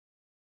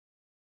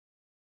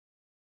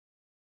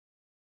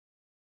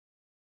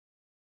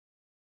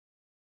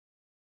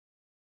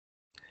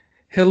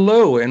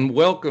Hello and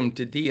welcome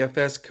to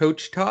DFS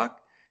Coach Talk.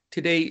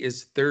 Today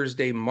is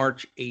Thursday,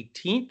 March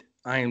 18th.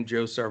 I am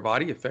Joe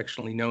Sarvati,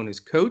 affectionately known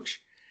as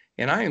Coach,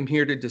 and I am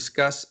here to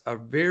discuss a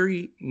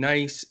very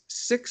nice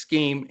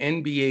six-game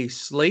NBA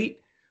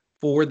slate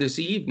for this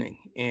evening.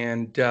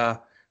 And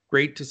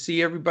great to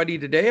see everybody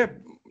today.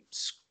 I'm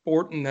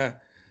sporting the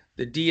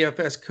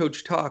DFS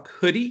Coach Talk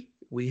hoodie.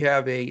 We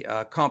have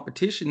a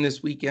competition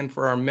this weekend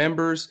for our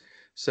members.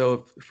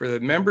 So for the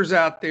members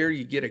out there,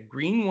 you get a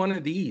green one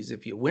of these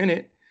if you win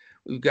it.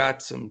 We've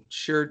got some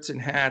shirts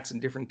and hats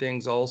and different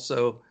things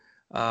also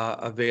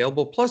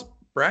available, plus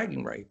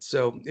bragging rights.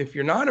 So if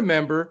you're not a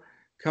member,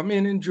 come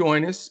in and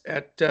join us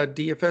at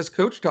DFS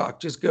Coach Talk.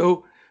 Just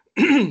go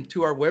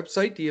to our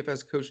website,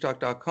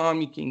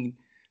 dfscoachtalk.com. You can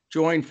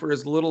join for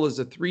as little as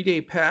a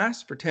 3-day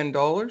pass for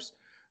 $10.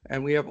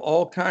 And we have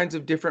all kinds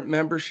of different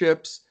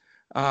memberships.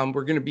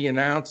 We're going to be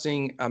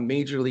announcing a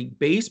Major League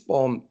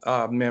Baseball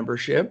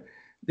membership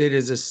that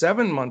is a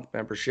 7-month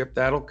membership.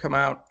 That'll come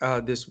out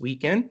this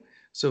weekend.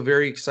 So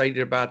very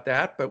excited about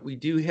that. But we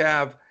do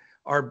have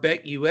our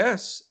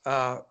BetUS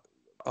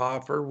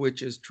offer,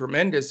 which is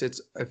tremendous.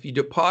 It's if you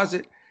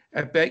deposit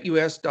at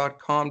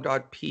betus.com.pa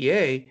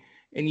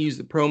and use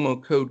the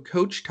promo code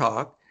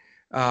CoachTalk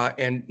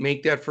and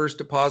make that first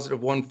deposit of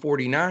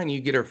 $149,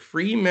 you get a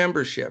free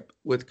membership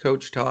with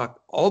Coach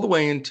Talk all the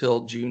way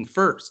until June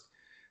 1st.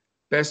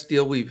 Best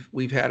deal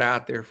we've had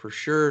out there for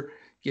sure.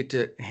 Get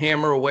to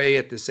hammer away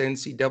at this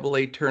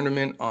NCAA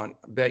tournament on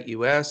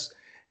BetUS,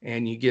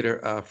 and you get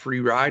a free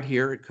ride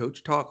here at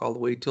Coach Talk all the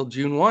way till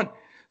June 1.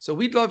 So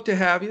we'd love to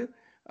have you.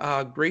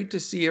 Great to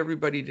see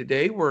everybody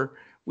today.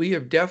 We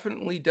have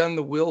definitely done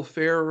the Will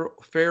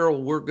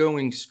Ferrell we're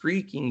going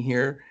streaking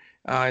here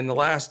in the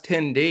last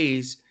 10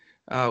 days.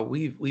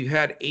 We've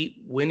had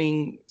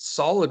 8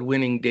 solid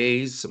winning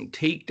days, some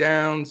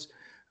takedowns.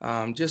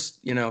 This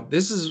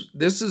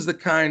is the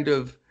kind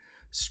of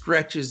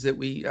stretches that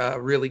we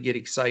really get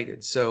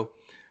excited. So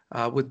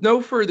with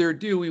no further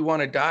ado, we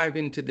want to dive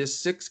into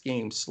this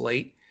 6-game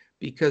slate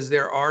because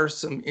there are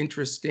some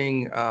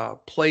interesting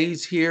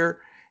plays here,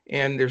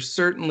 and there's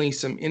certainly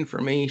some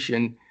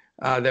information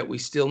that we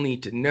still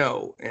need to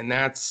know, and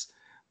that's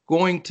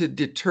going to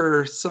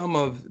deter some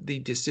of the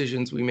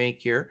decisions we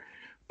make here.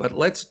 But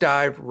let's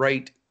dive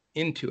right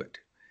into it.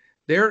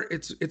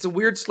 It's a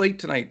weird slate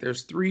tonight.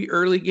 There's 3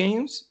 early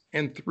games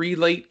and 3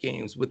 late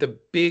games with a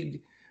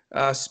big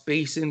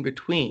space in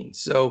between.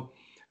 So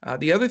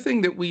the other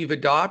thing that we've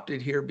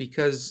adopted here,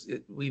 because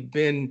we've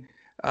been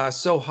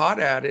so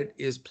hot at it,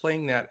 is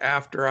playing that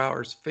after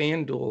hours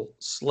Fanduel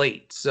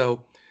slate.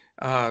 So,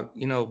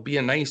 be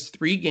a nice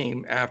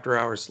 3-game after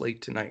hours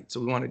slate tonight.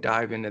 So we want to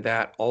dive into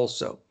that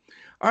also.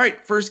 All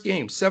right, first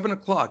game, 7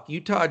 o'clock,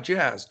 Utah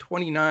Jazz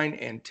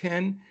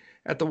 29-10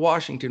 at the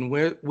Washington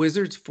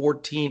Wizards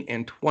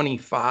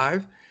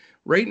 14-25.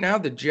 Right now,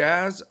 the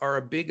Jazz are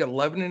a big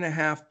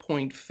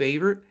 11.5-point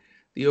favorite.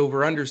 The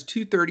over-under is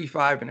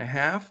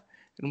 235.5.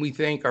 And we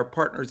thank our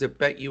partners at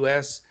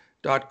betus.com.pa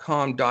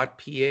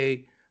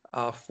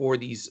for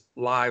these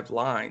live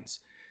lines.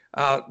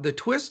 The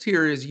twist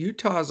here is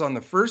Utah's on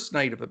the first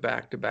night of a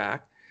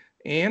back-to-back,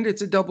 and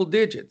it's a double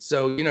digit.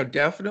 So,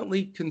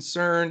 definitely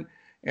concerned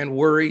and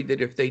worried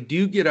that if they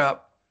do get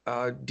up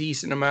a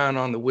decent amount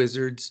on the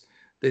Wizards,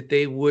 that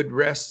they would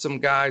rest some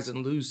guys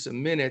and lose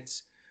some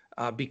minutes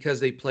because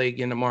they play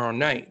again tomorrow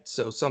night.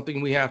 So something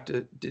we have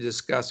to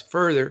discuss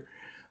further.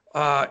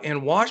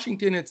 And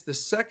Washington, it's the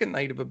second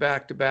night of a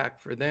back-to-back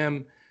for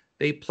them.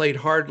 They played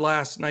hard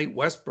last night.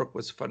 Westbrook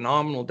was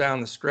phenomenal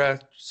down the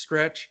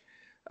stretch,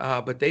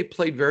 but they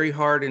played very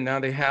hard, and now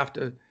they have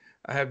to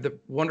have the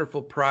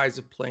wonderful prize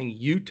of playing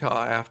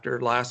Utah after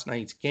last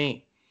night's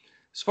game.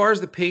 As far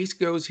as the pace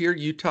goes here,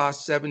 Utah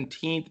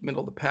 17th, middle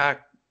of the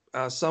pack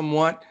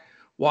somewhat.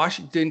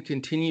 Washington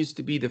continues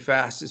to be the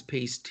fastest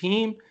paced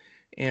team,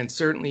 and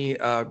certainly,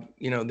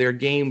 their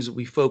games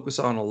we focus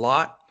on a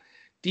lot.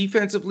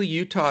 Defensively,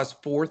 Utah's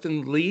 4th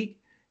in the league,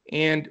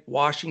 and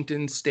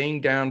Washington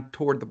staying down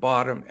toward the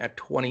bottom at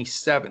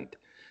 27th.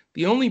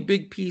 The only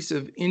big piece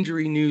of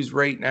injury news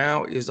right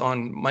now is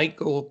on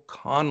Michael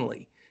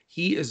Conley.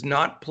 He is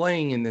not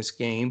playing in this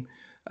game.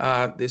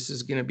 This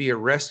is going to be a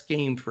rest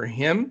game for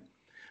him.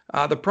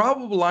 The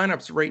probable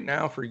lineups right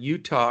now for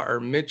Utah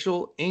are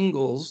Mitchell,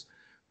 Ingles,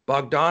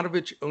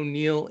 Bogdanovich,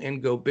 O'Neal,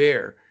 and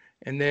Gobert.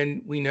 And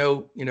then we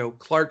know,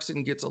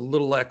 Clarkson gets a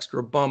little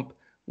extra bump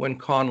when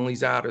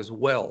Conley's out as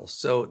well.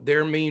 So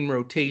their main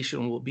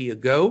rotation will be a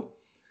go.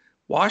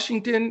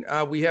 Washington,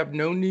 we have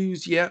no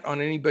news yet on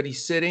anybody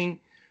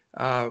sitting.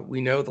 We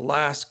know the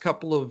last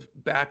couple of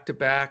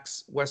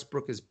back-to-backs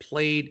Westbrook has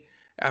played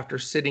after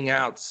sitting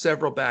out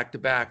several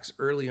back-to-backs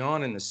early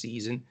on in the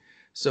season.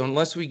 So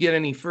unless we get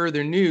any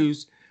further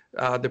news,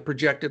 the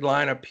projected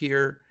lineup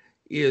here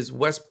is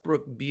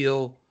Westbrook,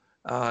 Beal,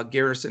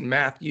 Garrison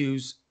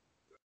Matthews,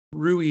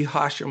 Rui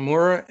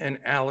Hachimura, and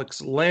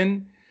Alex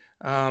Len.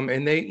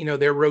 And they,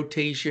 their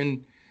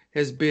rotation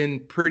has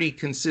been pretty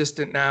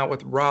consistent now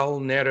with Raul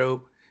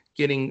Neto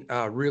getting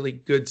really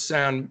good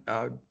sound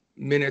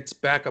minutes,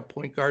 backup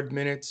point guard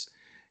minutes.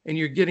 and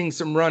you're getting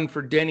some run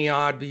for Denny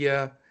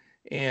Advia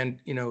and,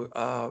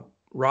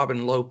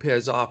 Robin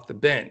Lopez off the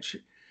bench.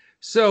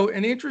 So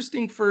an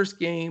interesting first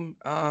game.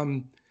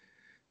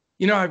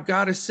 I've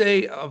got to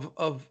say,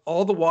 of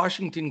all the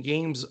Washington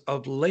games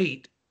of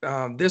late,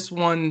 this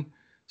one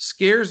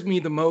scares me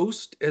the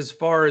most as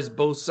far as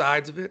both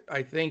sides of it.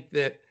 I think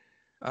that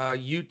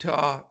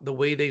Utah, the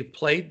way they've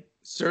played,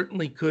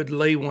 certainly could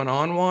lay one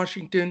on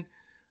Washington.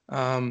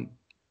 Um,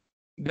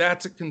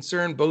 that's a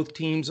concern. Both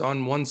teams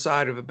on one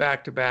side of a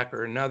back-to-back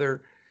or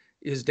another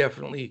is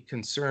definitely a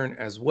concern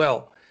as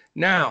well.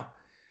 Now,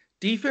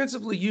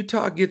 defensively,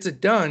 Utah gets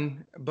it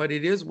done, but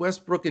it is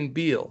Westbrook and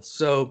Beal.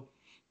 So,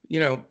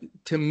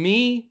 to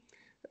me,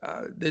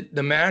 the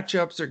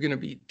matchups are going to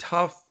be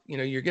tough.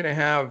 You're going to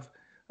have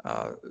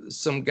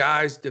some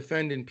guys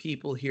defending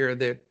people here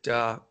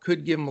that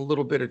could give them a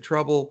little bit of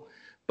trouble.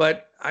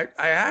 But I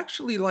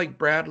actually like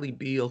Bradley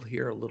Beal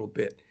here a little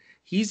bit.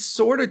 He's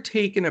sort of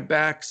taken a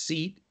back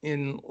seat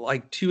in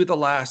like two of the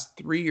last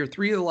three or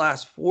three of the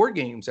last four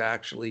games,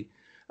 actually,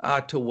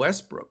 to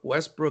Westbrook.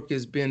 Westbrook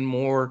has been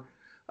more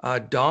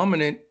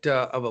dominant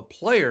of a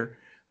player.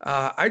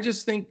 I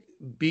just think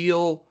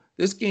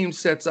this game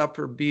sets up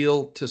for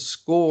Beal to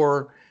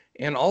score,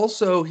 and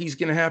also he's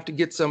going to have to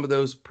get some of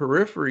those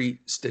periphery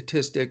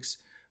statistics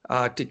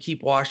to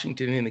keep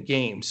Washington in the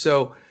game.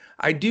 So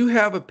I do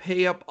have a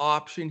pay-up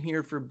option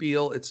here for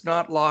Beal. It's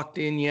not locked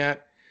in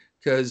yet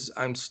because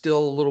I'm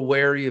still a little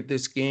wary of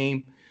this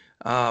game,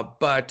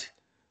 but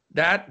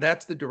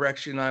that's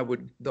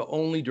the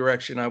only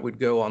direction I would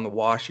go on the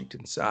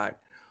Washington side.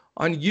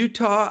 On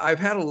Utah, I've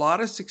had a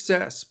lot of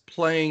success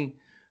playing,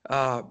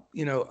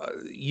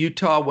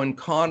 Utah when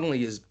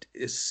Conley is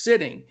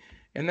sitting,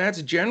 and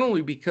that's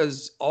generally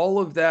because all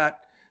of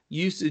that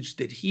usage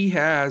that he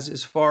has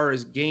as far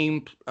as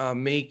game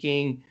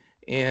making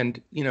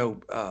and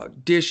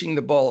dishing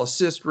the ball,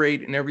 assist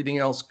rate, and everything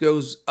else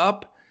goes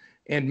up,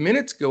 and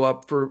minutes go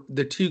up for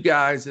the two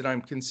guys that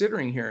I'm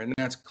considering here, and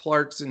that's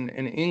Clarkson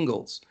and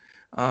Ingles.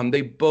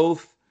 They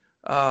both,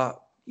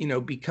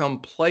 become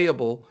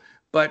playable.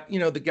 But,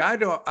 the guy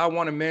I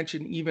want to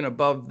mention even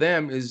above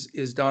them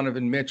is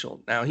Donovan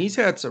Mitchell. Now, he's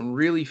had some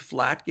really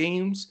flat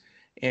games,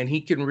 and he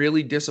can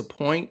really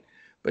disappoint.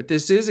 But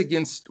this is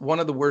against one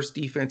of the worst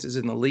defenses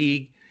in the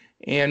league.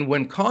 And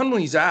when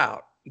Conley's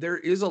out, there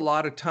is a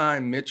lot of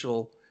time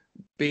Mitchell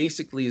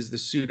basically is the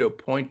pseudo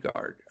point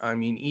guard. I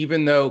mean,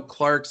 even though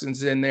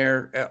Clarkson's in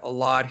there a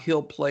lot,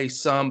 he'll play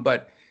some,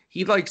 but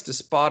he likes to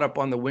spot up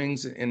on the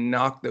wings and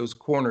knock those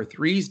corner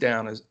threes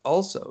down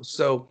also.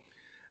 So,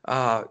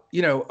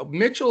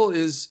 Mitchell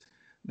is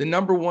the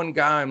number one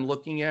guy I'm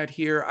looking at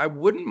here. I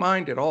wouldn't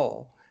mind at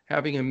all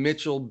having a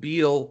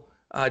Mitchell-Beal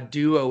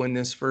duo in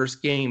this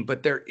first game,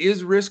 but there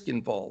is risk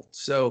involved.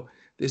 So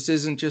this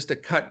isn't just a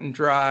cut and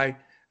dry,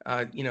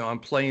 I'm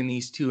playing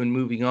these two and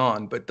moving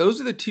on. But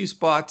those are the two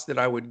spots that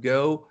I would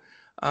go.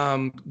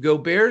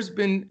 Gobert's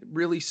been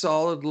really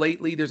solid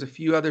lately. There's a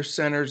few other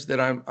centers that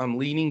I'm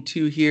leaning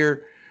to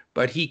here,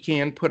 but he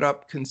can put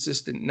up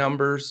consistent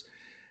numbers.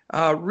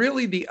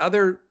 Really, the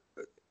other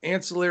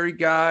ancillary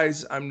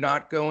guys I'm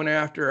not going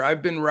after.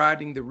 I've been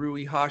riding the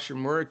Rui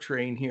Hachimura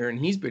train here, and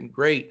he's been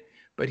great,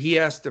 but he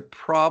has to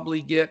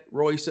probably get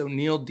Royce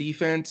O'Neal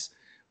defense,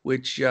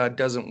 which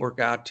doesn't work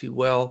out too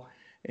well.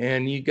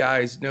 And you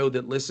guys know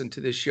that listen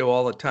to this show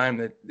all the time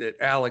that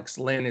Alex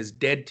Len is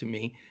dead to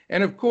me.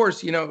 And of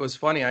course, it was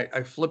funny.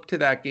 I flipped to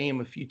that game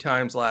a few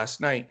times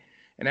last night.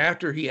 And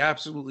after he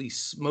absolutely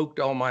smoked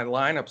all my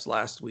lineups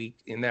last week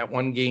in that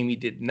one game, he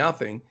did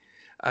nothing.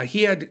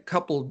 He had a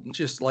couple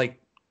just like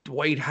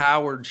Dwight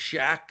Howard,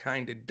 Shaq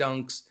kind of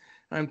dunks.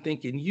 I'm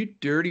thinking, you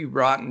dirty,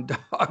 rotten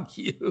dog,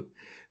 you.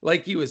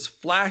 Like he was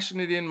flashing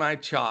it in my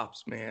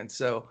chops, man.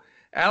 So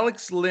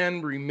Alex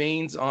Len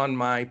remains on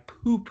my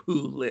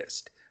poo-poo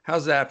list.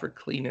 How's that for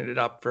cleaning it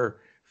up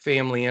for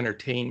family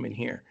entertainment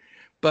here?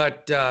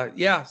 But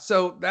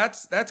so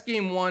that's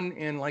game one.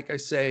 And like I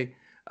say,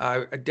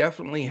 I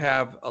definitely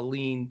have a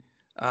lean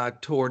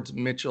towards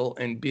Mitchell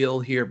and Beal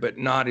here, but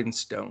not in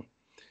stone.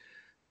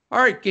 All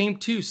right, game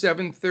two,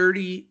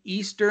 7:30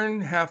 Eastern,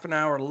 half an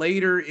hour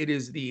later. It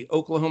is the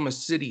Oklahoma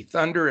City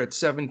Thunder at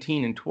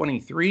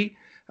 17-23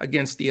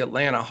 against the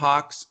Atlanta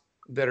Hawks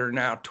that are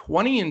now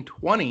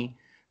 20-20.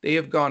 They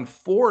have gone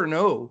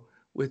 4-0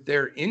 with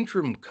their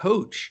interim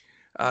coach.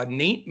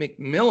 Nate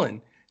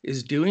McMillan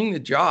is doing the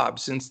job.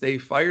 Since they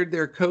fired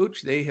their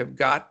coach, they have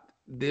got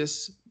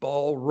this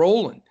ball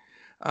rolling.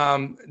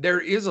 There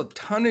is a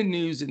ton of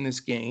news in this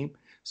game.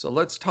 So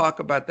let's talk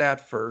about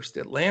that first.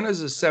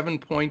 Atlanta's a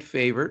 7-point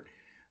favorite.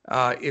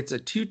 It's a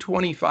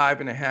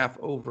 225.5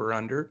 over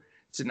under.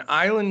 It's an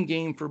island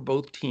game for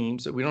both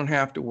teams, so we don't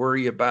have to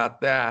worry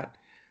about that.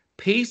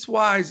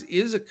 Pace-wise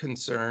is a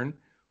concern.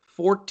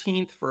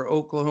 14th for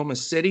Oklahoma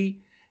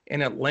City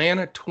and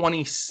Atlanta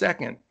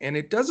 22nd. And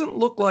it doesn't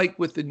look like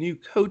with the new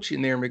coach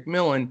in there,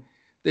 McMillan,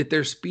 that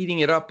they're speeding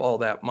it up all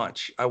that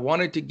much. I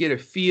wanted to get a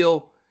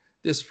feel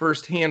this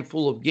first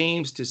handful of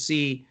games to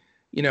see,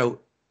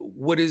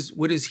 what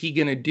is he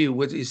going to do?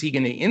 What is he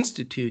going to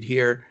institute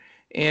here?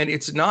 and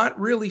it's not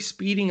really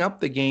speeding up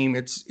the game.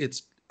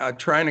 It's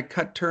trying to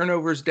cut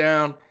turnovers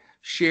down,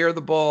 share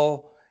the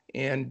ball,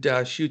 and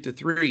shoot the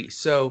three.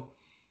 So,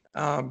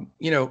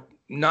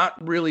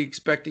 not really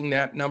expecting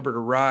that number to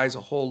rise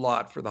a whole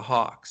lot for the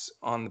Hawks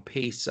on the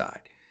pace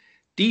side.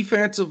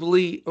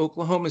 Defensively,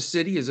 Oklahoma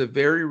City is a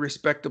very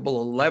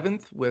respectable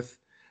 11th with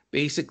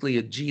basically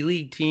a G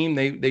League team.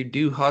 They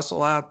do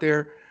hustle out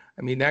there.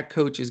 I mean, that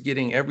coach is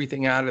getting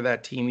everything out of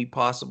that team he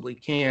possibly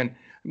can.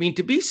 I mean,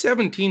 to be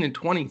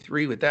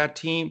 17-23 with that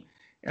team,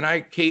 and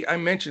I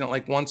mention it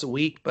like once a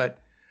week, but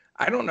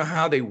I don't know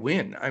how they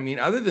win. I mean,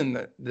 other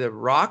than the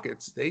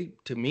Rockets, they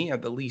to me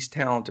have the least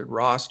talented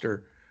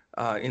roster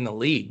in the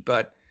league,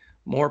 but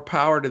more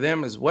power to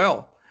them as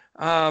well.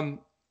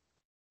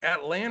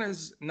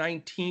 Atlanta's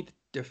 19th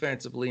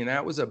defensively, and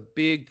that was a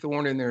big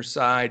thorn in their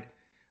side.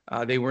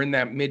 They were in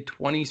that mid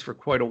 20s for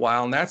quite a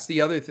while, and that's the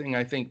other thing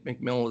I think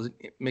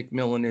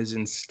McMillan is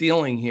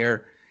instilling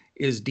here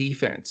is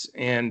defense,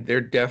 and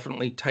they're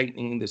definitely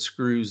tightening the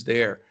screws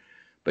there.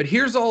 But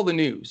here's all the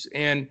news,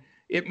 and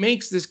it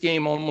makes this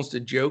game almost a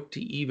joke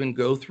to even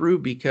go through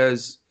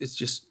because it's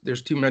just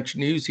there's too much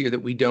news here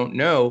that we don't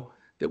know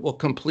that will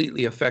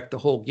completely affect the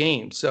whole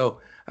game.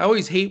 So I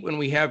always hate when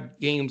we have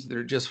games that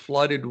are just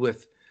flooded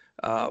with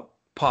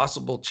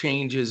possible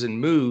changes and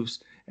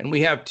moves, and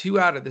we have 2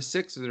 out of the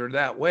 6 that are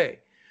that way.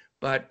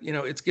 But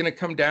it's going to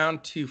come down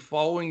to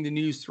following the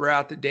news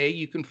throughout the day.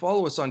 You can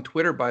follow us on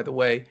Twitter, by the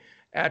way,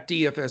 at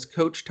DFS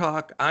Coach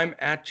Talk. I'm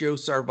at Joe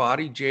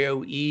Sarvadi,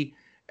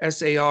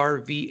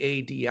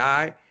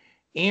 JoeSarvadi.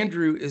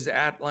 Andrew is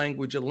at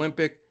Language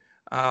Olympic.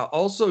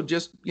 Also,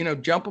 just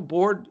jump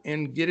aboard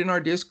and get in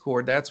our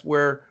Discord. That's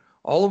where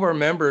all of our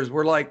members,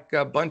 we're like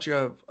a bunch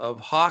of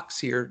hawks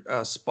here,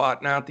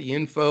 spotting out the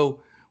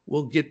info.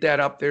 We'll get that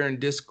up there in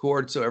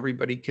Discord so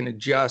everybody can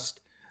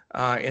adjust.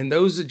 And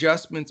those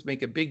adjustments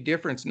make a big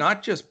difference,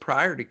 not just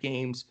prior to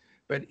games,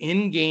 but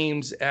in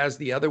games as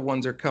the other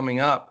ones are coming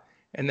up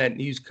and that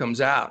news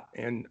comes out.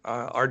 And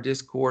our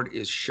Discord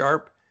is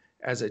sharp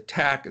as a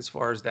tack as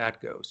far as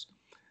that goes.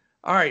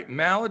 All right,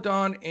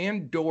 Maladon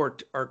and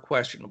Dort are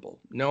questionable.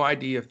 No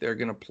idea if they're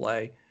going to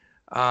play.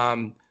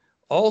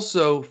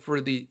 Also for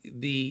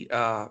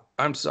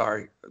I'm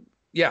sorry.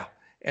 Yeah.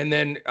 And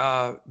then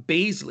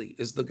Baisley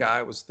is the guy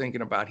I was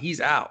thinking about. He's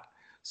out.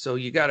 So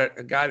you got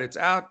a guy that's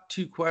out,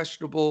 2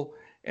 questionable.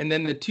 And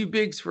then the 2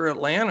 bigs for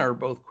Atlanta are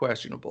both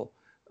questionable.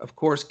 Of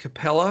course,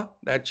 Capella,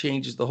 that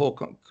changes the whole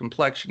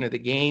complexion of the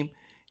game.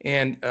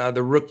 And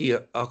the rookie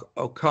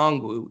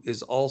Okongwu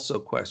is also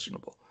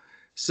questionable.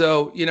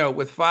 So,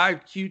 with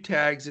 5 Q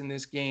tags in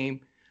this game,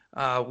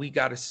 we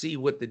got to see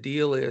what the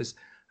deal is.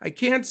 I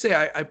can't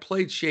say I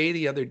played Shea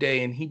the other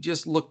day, and he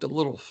just looked a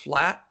little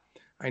flat.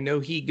 I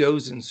know he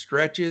goes in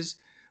stretches,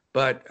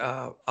 but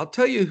I'll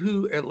tell you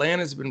who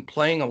Atlanta's been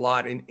playing a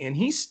lot, and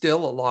he's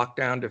still a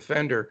lockdown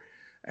defender.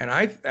 And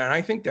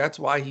I think that's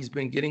why he's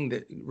been getting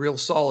the real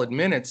solid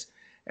minutes,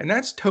 and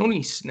that's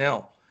Tony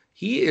Snell.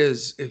 He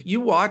is, if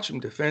you watch him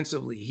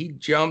defensively, he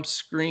jumps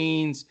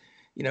screens.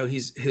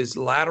 His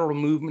lateral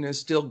movement is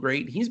still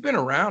great. He's been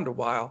around a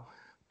while,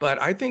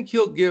 but I think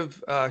he'll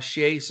give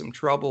Shea some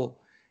trouble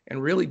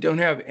and really don't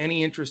have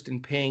any interest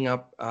in paying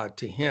up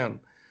to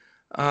him.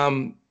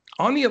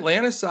 On the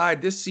Atlanta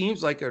side, this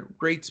seems like a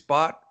great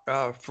spot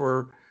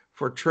for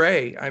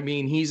Trey. I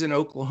mean, he's an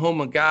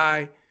Oklahoma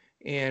guy,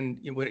 and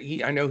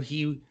I know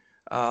he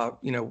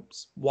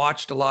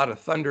watched a lot of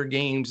Thunder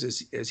games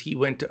as he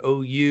went to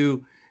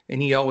OU,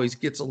 and he always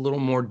gets a little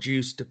more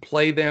juice to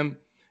play them.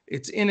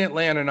 It's in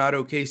Atlanta, not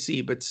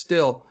OKC, but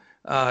still,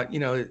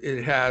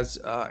 it has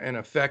an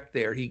effect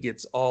there. He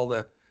gets all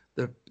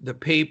the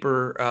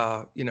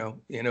paper,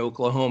 in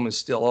Oklahoma is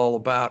still all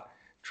about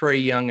Trey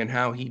Young and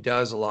how he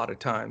does a lot of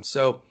times.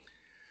 So,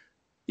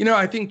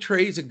 I think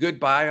Trey's a good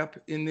buy-up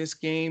in this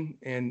game,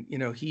 and,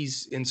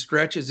 he's in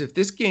stretches. If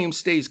this game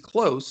stays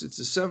close, it's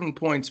a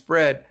 7-point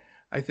spread.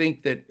 I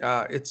think that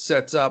it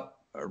sets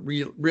up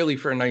really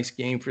for a nice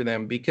game for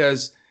them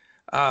because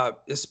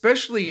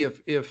especially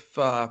if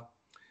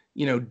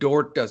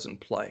Dort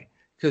doesn't play,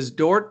 because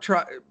Dort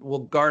will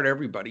guard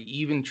everybody,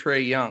 even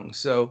Trey Young.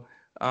 So,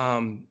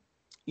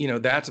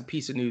 that's a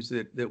piece of news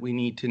that we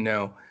need to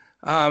know.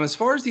 As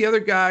far as the other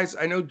guys,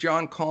 I know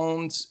John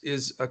Collins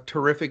is a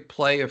terrific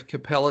play. If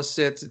Capella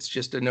sits, it's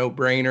just a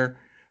no-brainer.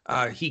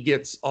 He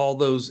gets all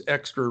those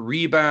extra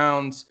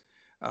rebounds,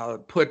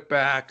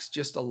 putbacks,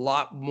 just a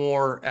lot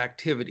more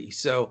activity.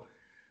 So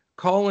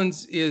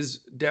Collins is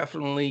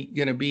definitely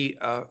going to be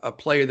a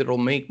player that will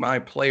make my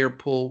player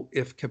pool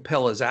if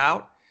Capella's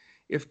out.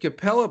 If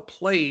Capella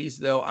plays,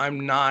 though,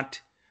 I'm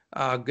not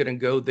going to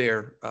go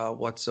there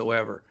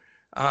whatsoever.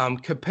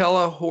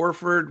 Capella,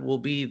 Horford will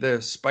be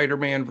the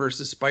Spider-Man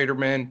versus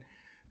Spider-Man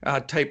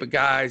type of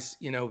guys,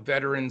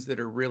 veterans that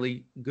are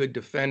really good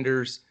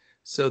defenders.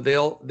 So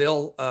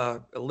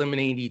they'll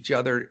eliminate each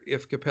other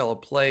if Capella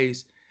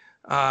plays.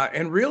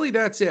 And really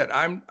that's it.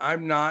 I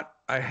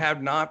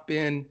have not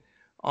been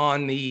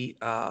on the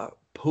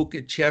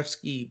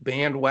Pokachevsky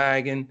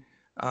bandwagon.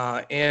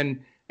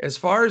 And as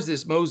far as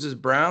this Moses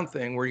Brown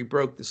thing where he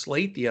broke the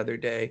slate the other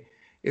day,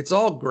 it's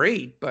all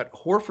great, but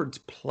Horford's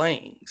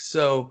playing.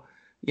 So,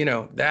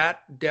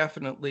 that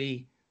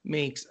definitely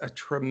makes a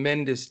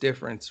tremendous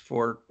difference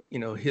for,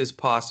 his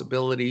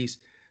possibilities.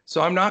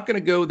 So I'm not going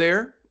to go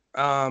there.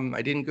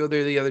 I didn't go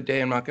there the other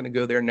day. I'm not going to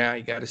go there now.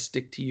 You got to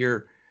stick to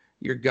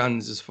your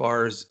guns as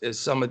far as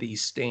some of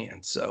these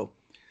stand. So,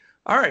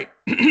 all right,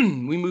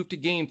 we move to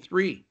game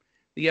 3.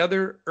 The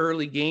other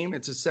early game,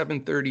 it's a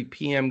 7:30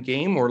 p.m.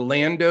 game.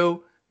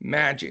 Orlando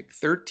Magic,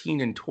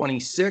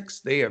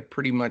 13-26. They have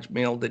pretty much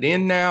mailed it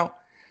in now.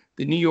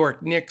 The New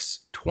York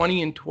Knicks,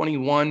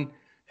 20-21,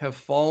 have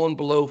fallen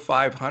below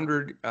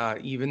 500,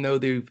 even though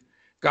they've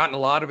gotten a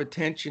lot of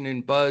attention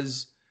and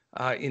buzz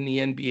in the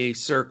NBA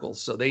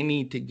circles. So they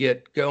need to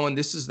get going.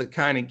 This is the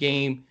kind of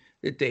game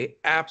that they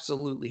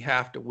absolutely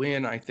have to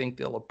win. I think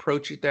they'll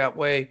approach it that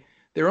way.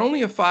 They're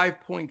only a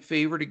 5-point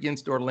favorite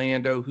against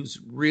Orlando, who's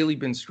really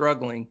been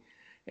struggling.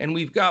 And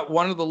we've got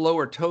one of the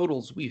lower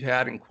totals we've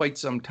had in quite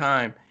some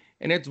time.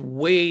 And it's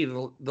way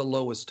the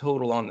lowest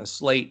total on the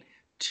slate,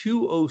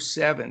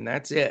 207.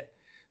 That's it.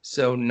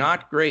 So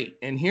not great.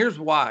 And here's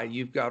why.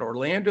 You've got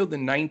Orlando, the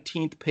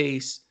 19th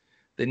pace,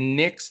 the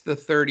Knicks, the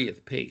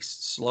 30th pace,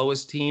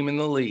 slowest team in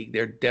the league.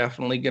 They're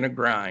definitely going to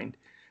grind.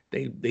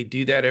 They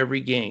do that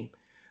every game.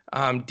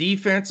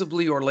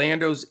 Defensively,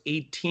 Orlando's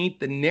 18th.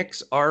 The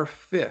Knicks are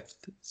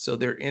 5th. So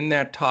they're in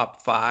that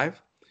top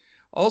 5.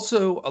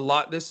 Also,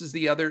 this is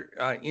the other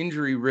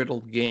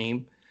injury-riddled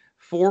game.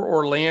 For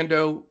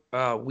Orlando,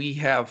 we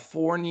have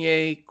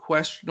Fournier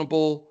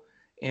questionable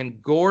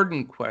and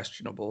Gordon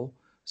questionable.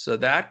 So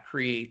that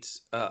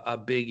creates a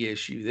big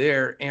issue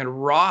there.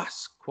 And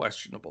Ross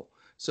questionable.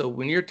 So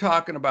when you're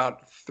talking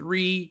about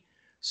 3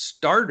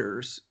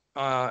 starters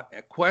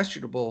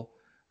questionable,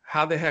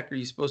 how the heck are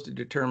you supposed to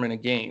determine a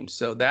game?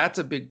 So that's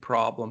a big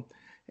problem.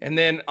 And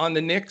then on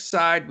the Knicks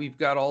side, we've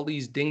got all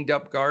these dinged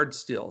up guards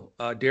still.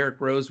 Derrick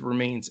Rose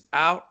remains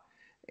out.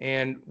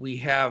 And we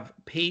have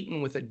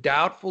Peyton with a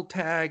doubtful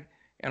tag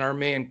and our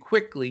man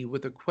Quickly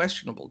with a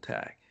questionable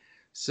tag.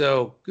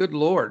 So good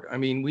Lord. I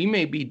mean, we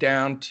may be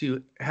down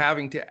to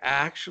having to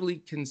actually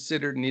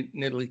consider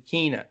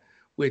Ntilikina,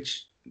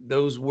 which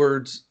those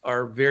words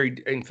are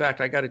very, in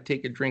fact, I got to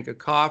take a drink of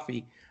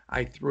coffee.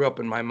 I threw up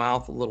in my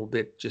mouth a little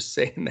bit just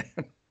saying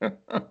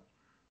that.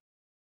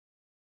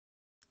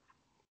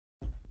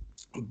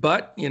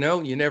 But, you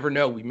never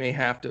know. We may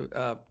have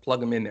to plug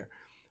them in there.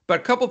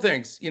 But a couple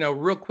things,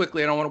 real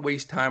quickly, I don't want to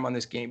waste time on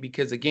this game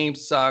because the game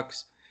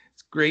sucks.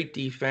 It's great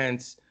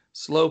defense,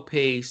 slow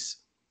pace,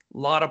 a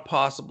lot of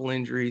possible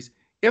injuries.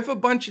 If a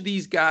bunch of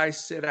these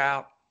guys sit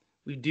out,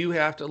 we do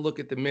have to look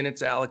at the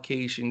minutes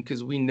allocation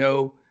because we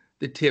know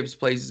the Tibbs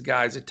plays his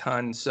guys a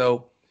ton.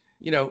 So,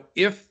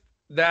 if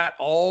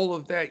all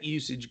of that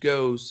usage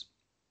goes,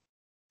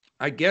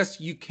 I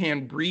guess you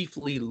can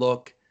briefly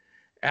look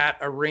at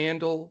a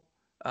Randall.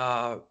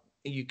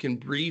 You can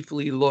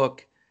briefly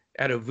look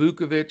at a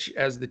Vukovic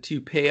as the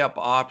 2 pay-up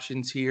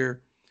options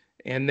here.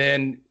 And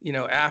then,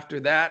 after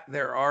that,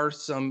 there are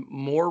some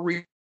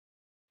more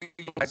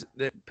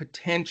that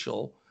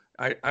potential.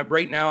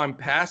 Right now I'm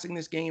passing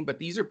this game, but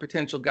these are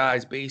potential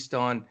guys based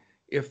on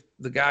if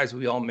the guys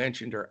we all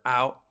mentioned are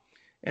out.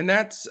 And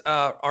that's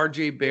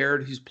RJ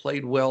Baird, who's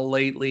played well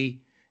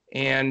lately.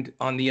 And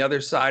on the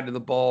other side of the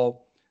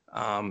ball,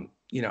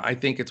 I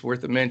think it's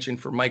worth a mention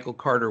for Michael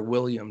Carter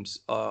Williams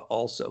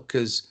also,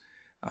 because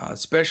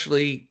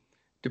especially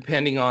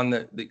depending on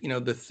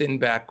the thin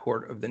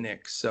backcourt of the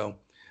Knicks. So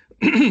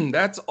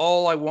that's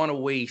all I want to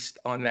waste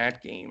on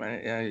that game.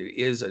 It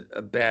is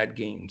a bad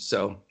game.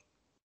 So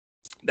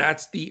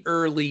that's the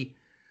early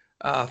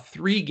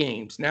 3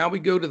 games. Now we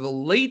go to the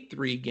late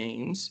 3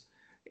 games.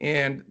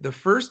 And the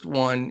first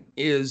one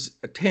is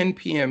a 10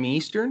 p.m.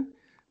 Eastern.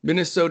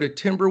 Minnesota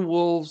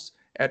Timberwolves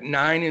at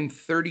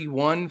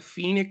 9-31.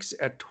 Phoenix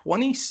at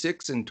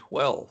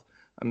 26-12.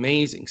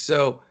 Amazing.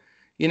 So,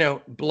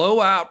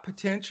 blowout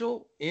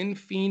potential in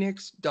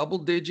Phoenix, double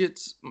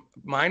digits,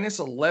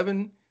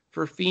 -11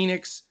 for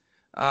Phoenix.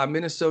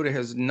 Minnesota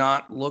has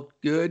not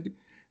looked good.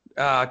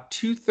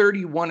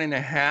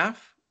 231.5,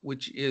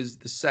 which is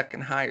the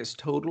second highest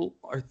total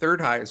or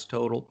third highest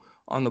total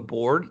on the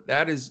board.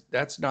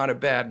 That's not a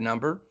bad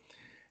number.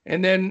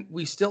 And then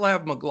we still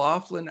have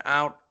McLaughlin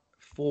out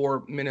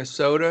for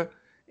Minnesota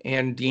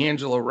and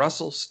D'Angelo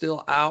Russell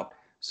still out.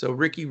 So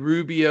Ricky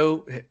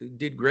Rubio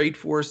did great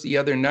for us the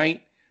other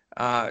night.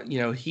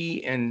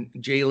 He and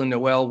Jalen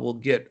Noel will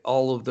get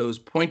all of those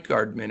point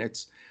guard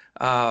minutes.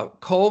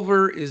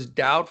 Culver is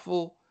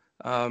doubtful,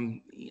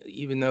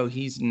 even though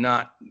he's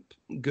not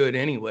good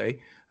anyway.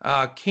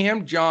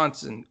 Cam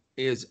Johnson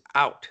is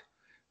out.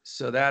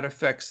 So that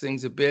affects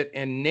things a bit.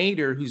 And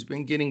Nader, who's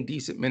been getting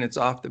decent minutes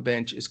off the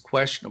bench, is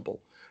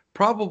questionable.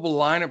 Probable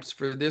lineups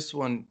for this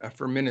one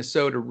for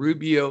Minnesota: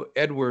 Rubio,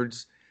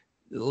 Edwards,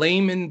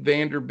 Layman,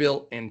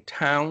 Vanderbilt, and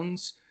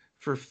Towns.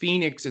 For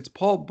Phoenix, it's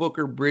Paul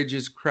Booker,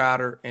 Bridges,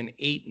 Crowder, and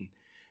Ayton.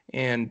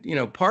 And,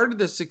 part of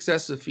the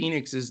success of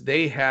Phoenix is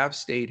they have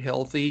stayed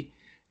healthy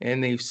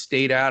and they've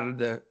stayed out of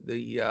the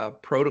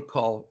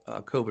protocol,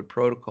 COVID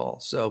protocol.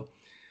 So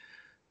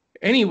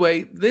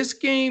Anyway, this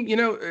game,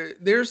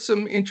 there's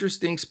some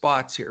interesting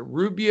spots here.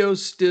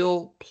 Rubio's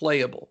still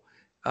playable.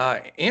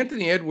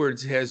 Anthony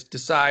Edwards has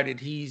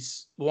decided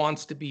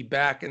wants to be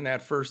back in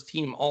that first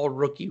team all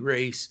rookie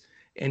race,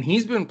 and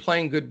he's been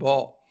playing good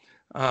ball.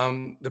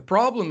 The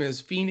problem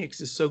is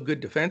Phoenix is so good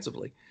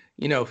defensively.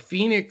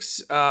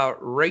 Phoenix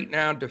right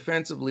now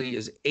defensively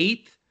is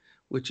 8th,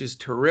 which is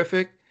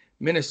terrific.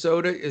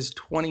 Minnesota is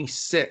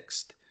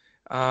 26th.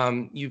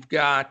 You've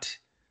got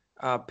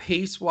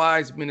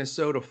pace-wise,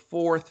 Minnesota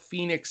 4th,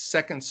 Phoenix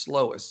 2nd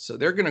slowest. So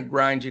they're going to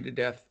grind you to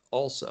death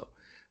also.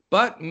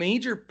 But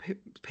major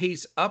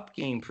pace up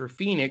game for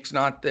Phoenix,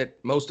 not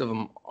that most of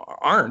them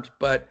aren't,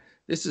 but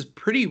this is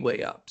pretty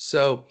way up.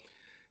 So,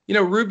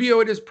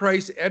 Rubio at his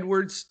price,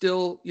 Edwards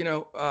still,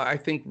 I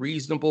think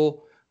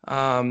reasonable.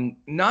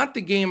 Not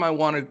the game I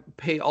want to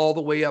pay all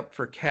the way up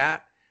for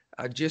Cat,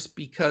 just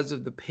because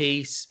of the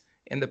pace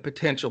and the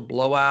potential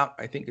blowout.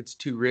 I think it's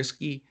too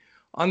risky.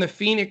 On the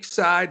Phoenix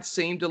side,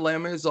 same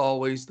dilemma as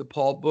always, the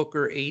Paul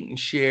Booker 8 and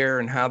share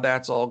and how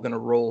that's all going to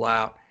roll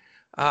out.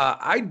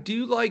 I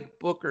do like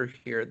Booker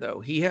here, though.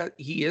 He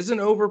isn't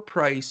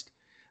overpriced.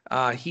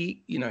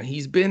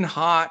 He's been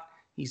hot.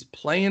 He's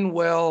playing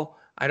well.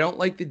 I don't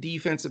like the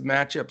defensive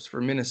matchups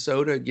for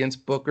Minnesota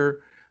against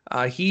Booker.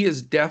 He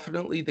is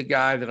definitely the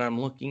guy that I'm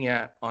looking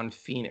at on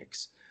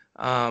Phoenix.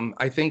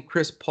 I think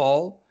Chris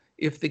Paul,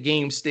 if the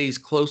game stays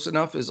close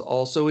enough, is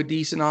also a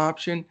decent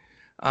option.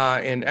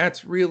 And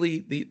that's really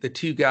the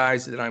two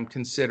guys that I'm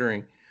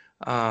considering.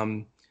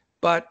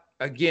 But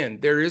again,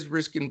 there is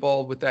risk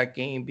involved with that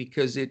game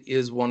because it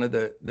is one of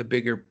the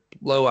bigger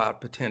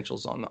blowout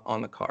potentials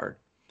on the card.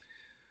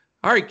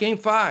 All right, game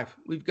 5.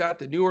 We've got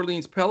the New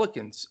Orleans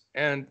Pelicans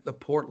and the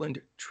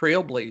Portland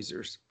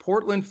Trailblazers.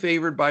 Portland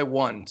favored by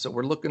 1, so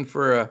we're looking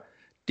for a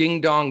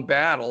ding-dong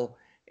battle.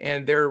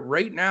 And they're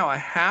right now a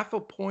half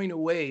a point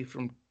away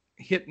from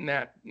hitting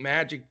that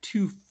magic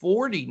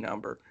 240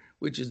 number,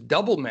 which is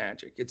double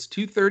magic. It's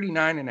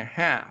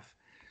 239.5.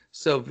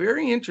 So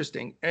very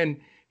interesting. And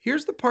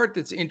here's the part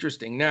that's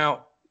interesting.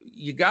 Now,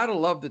 you got to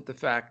love the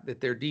fact that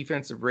their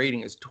defensive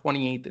rating is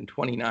 28th and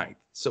 29th.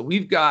 So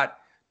we've got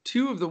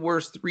 2 of the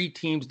worst 3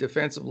 teams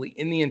defensively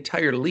in the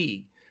entire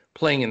league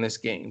playing in this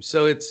game.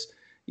 So it's,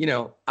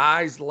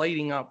 eyes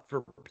lighting up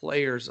for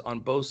players on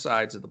both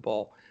sides of the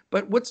ball.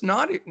 But what's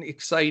not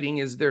exciting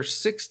is they're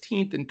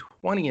 16th and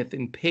 20th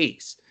in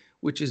pace,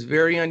 which is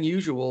very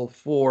unusual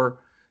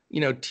for,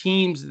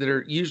 teams that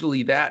are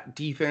usually that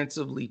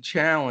defensively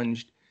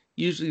challenged.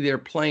 Usually they're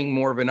playing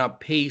more of an up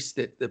pace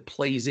that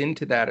plays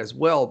into that as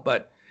well,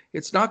 but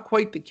it's not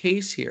quite the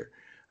case here.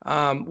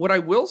 What I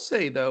will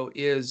say, though,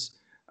 is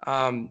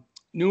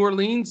New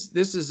Orleans,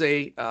 this is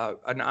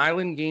an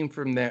island game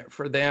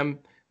for them.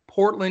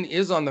 Portland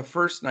is on the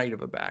first night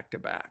of a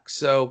back-to-back.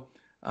 So,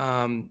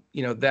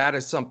 that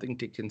is something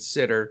to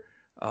consider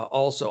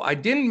also. I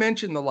didn't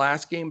mention the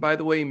last game, by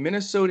the way.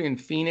 Minnesota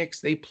and Phoenix,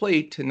 they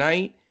play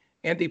tonight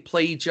and they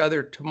play each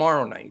other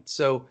tomorrow night.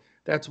 So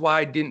that's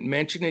why I didn't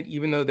mention it,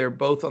 even though they're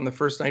both on the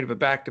first night of a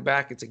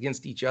back-to-back. It's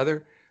against each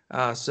other.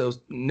 So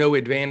no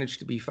advantage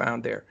to be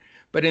found there.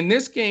 But in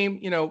this game,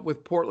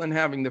 with Portland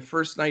having the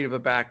first night of a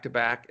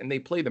back-to-back, and they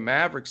play the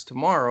Mavericks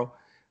tomorrow,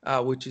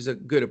 which is a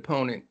good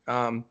opponent.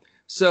 Will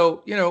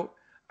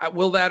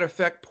that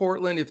affect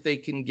Portland if they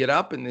can get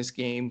up in this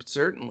game?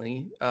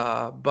 Certainly.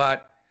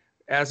 But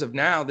as of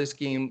now, this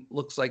game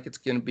looks like it's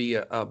going to be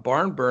a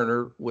barn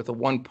burner with a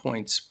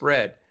 1-point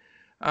spread.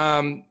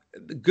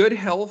 Good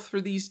health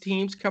for these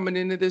teams coming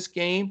into this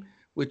game,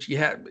 which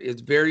is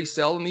very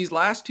seldom. These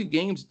last 2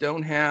 games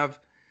don't have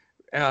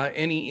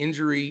any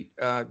injury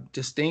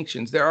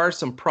distinctions. There are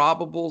some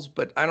probables,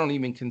 but I don't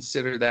even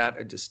consider that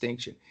a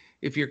distinction.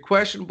 If you're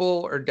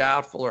questionable or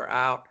doubtful or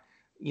out,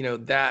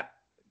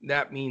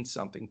 that means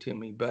something to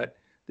me. But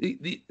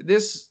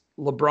this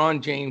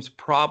LeBron James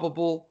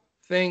probable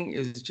thing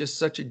is just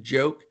such a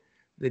joke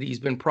that he's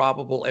been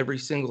probable every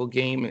single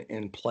game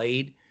and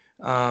played.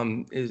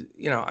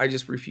 I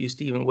just refuse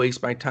to even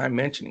waste my time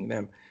mentioning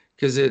them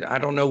because I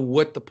don't know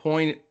what the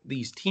point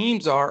these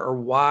teams are or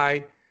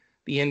why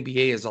the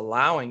NBA is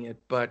allowing it.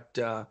 But,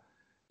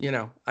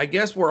 I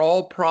guess we're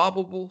all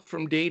probable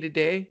from day to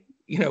day.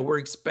 We're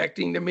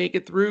expecting to make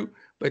it through,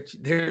 but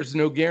there's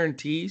no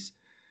guarantees.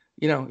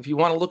 If you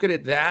want to look at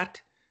it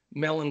that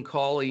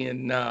melancholy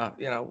and,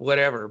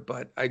 whatever,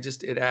 but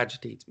it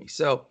agitates me.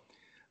 So,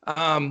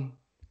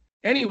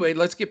 anyway,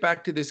 let's get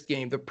back to this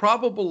game. The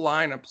probable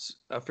lineups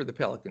for the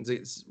Pelicans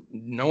is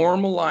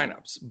normal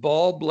lineups: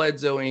 Ball,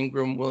 Bledsoe,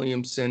 Ingram,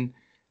 Williamson,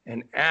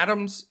 and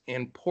Adams.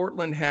 And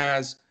Portland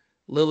has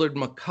Lillard,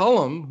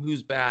 McCollum,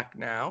 who's back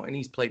now, and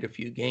he's played a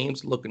few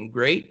games, looking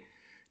great.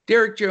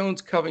 Derek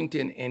Jones,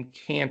 Covington, and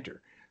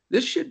Cantor.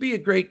 This should be a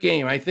great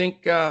game. I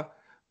think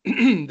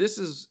this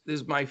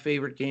is my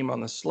favorite game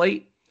on the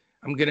slate.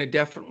 I'm going to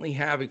definitely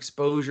have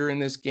exposure in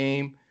this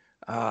game.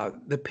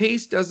 The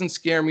pace doesn't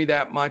scare me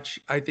that much.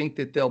 I think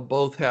that they'll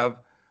both have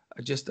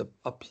just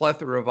a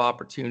plethora of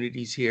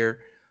opportunities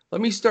here.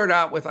 Let me start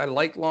out with I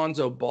like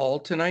Lonzo Ball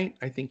tonight.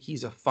 I think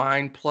he's a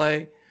fine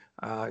play.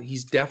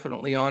 He's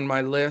definitely on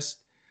my list.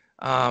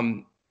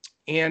 Um,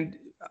 and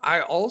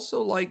I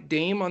also like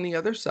Dame on the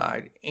other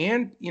side.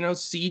 And,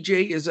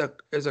 CJ is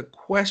a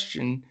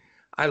question.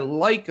 I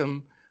like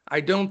him. I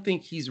don't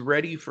think he's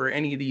ready for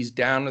any of these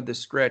down of the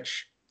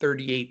stretch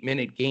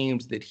 38-minute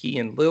games that he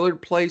and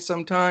Lillard play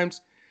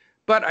sometimes.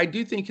 But I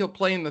do think he'll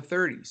play in the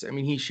 30s. I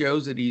mean, he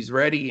shows that he's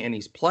ready and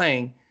he's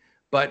playing.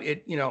 But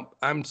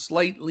I'm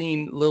slight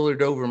lean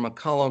Lillard over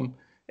McCollum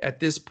at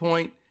this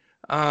point.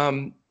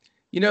 Um,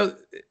 you know,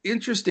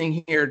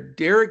 Interesting here,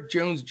 Derek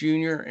Jones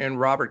Jr. and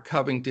Robert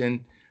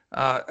Covington,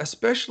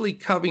 especially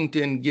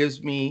Covington,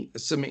 gives me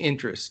some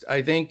interest.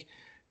 I think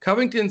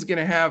Covington's going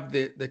to have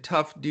the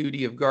tough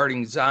duty of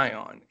guarding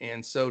Zion.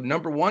 And so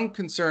number one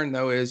concern,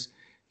 though, is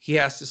he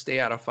has to stay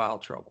out of foul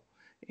trouble.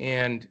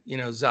 And,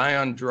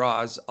 Zion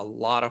draws a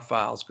lot of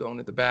fouls going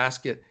to the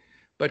basket.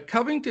 But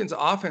Covington's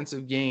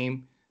offensive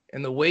game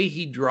and the way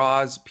he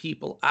draws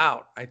people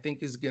out, I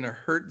think, is going to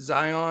hurt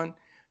Zion.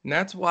 And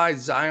that's why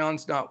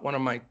Zion's not one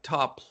of my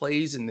top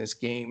plays in this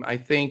game. I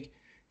think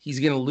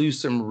he's going to lose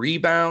some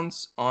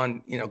rebounds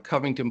on,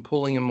 Covington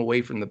pulling him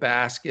away from the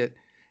basket.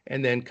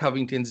 And then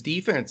Covington's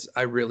defense,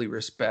 I really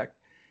respect.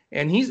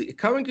 And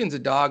Covington's a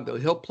dog, though.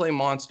 He'll play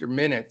monster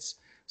minutes.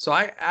 So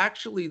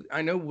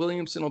I know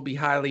Williamson will be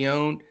highly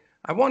owned.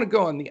 I want to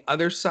go on the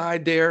other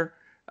side there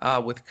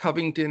with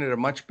Covington at a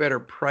much better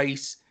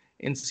price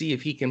and see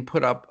if he can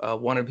put up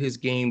one of his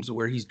games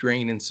where he's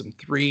draining some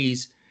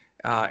threes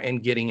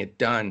and getting it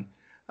done.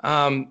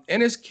 And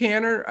as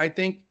Canner, I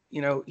think,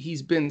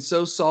 he's been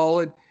so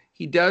solid.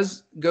 He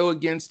does go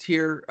against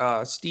here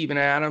Steven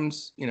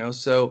Adams,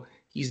 so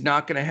he's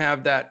not going to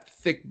have that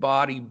thick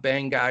body,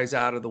 bang guys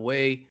out of the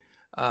way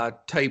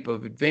type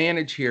of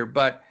advantage here.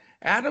 But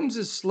Adams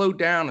has slowed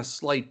down a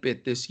slight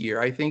bit this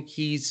year. I think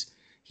he's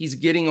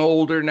getting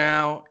older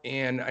now,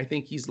 and I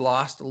think he's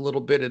lost a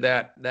little bit of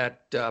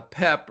that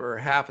pep or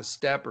half a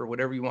step or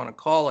whatever you want to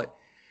call it.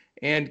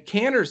 And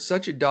Canner's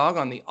such a dog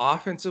on the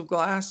offensive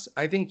glass.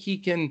 I think he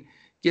can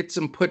get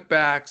some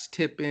putbacks,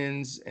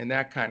 tip-ins, and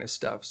that kind of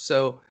stuff.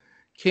 So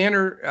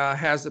Canner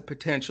has the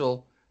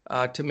potential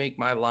to make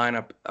my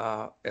lineup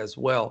as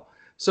well.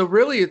 So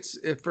really,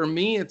 for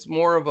me, it's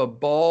more of a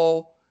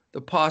ball, the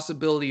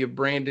possibility of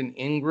Brandon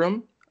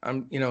Ingram.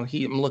 I'm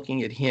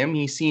looking at him.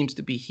 He seems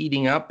to be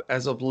heating up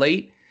as of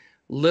late.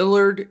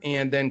 Lillard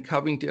and then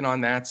Covington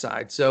on that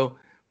side. So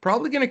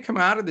probably going to come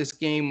out of this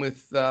game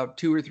with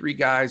 2 or 3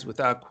 guys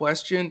without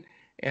question,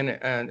 and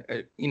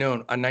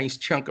a nice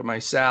chunk of my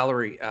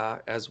salary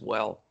as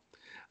well.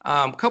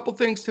 A couple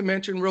things to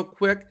mention real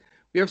quick.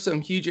 We have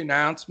some huge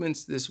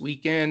announcements this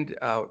weekend.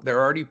 They're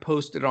already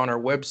posted on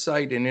our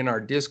website and in our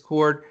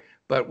Discord,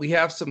 but we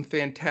have some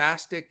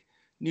fantastic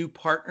new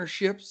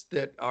partnerships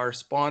that are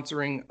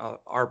sponsoring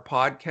our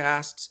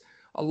podcasts,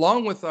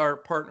 along with our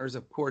partners,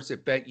 of course,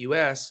 at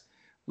BetUS.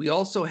 We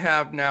also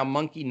have now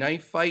Monkey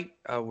Knife Fight.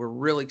 We're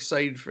really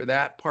excited for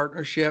that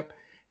partnership.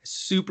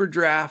 Super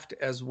Draft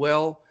as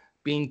well,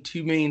 being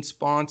 2 main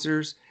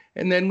sponsors.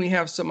 And then we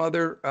have some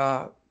other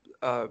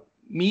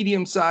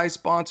medium-sized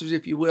sponsors,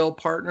 if you will,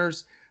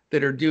 partners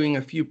that are doing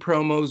a few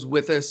promos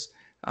with us.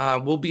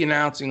 We'll be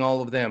announcing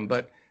all of them,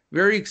 but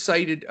very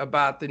excited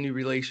about the new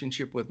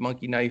relationship with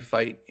Monkey Knife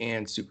Fight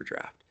and Super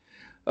Draft.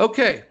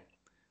 Okay,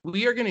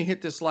 we are going to hit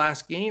this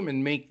last game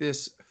and make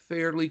this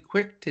fairly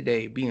quick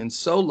today, being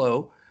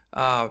solo.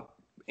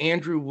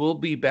 Andrew will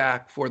be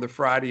back for the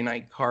Friday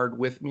night card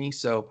with me.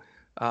 So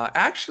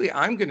actually,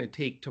 I'm going to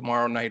take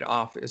tomorrow night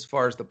off as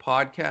far as the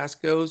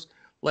podcast goes.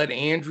 Let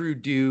Andrew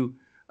do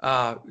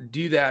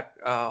that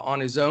on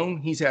his own.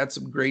 He's had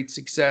some great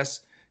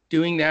success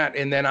doing that.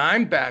 And then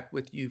I'm back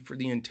with you for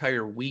the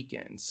entire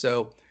weekend.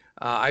 So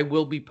I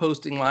will be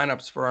posting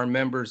lineups for our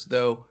members,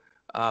 though,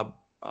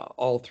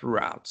 all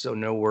throughout. So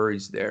no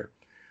worries there.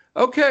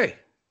 Okay.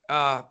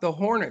 The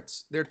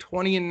Hornets, they're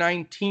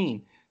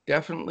 20-19.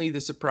 Definitely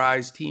the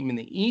surprise team in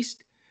the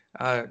East.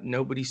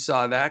 Nobody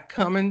saw that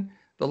coming.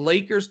 The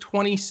Lakers,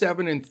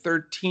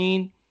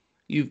 27-13.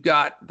 You've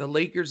got the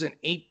Lakers an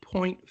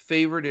 8-point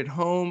favorite at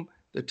home.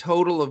 The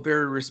total of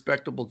very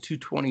respectable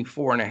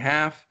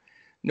 224.5.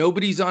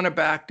 Nobody's on a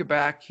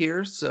back-to-back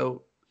here,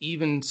 so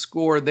even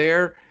score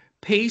there.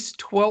 Pace,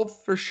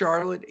 12th for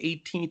Charlotte,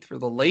 18th for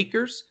the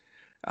Lakers.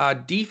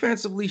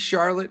 Defensively,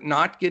 Charlotte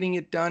not getting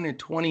it done in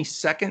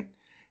 22nd.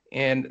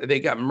 And they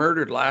got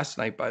murdered last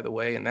night, by the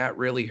way, and that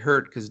really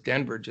hurt because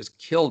Denver just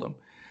killed them.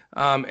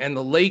 And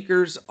the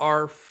Lakers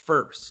are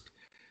first.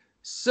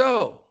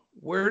 So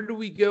where do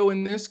we go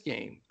in this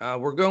game?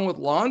 We're going with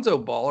Lonzo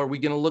Ball. Are we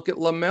going to look at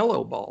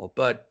LaMelo Ball?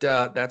 But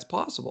that's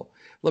possible.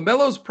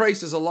 LaMelo's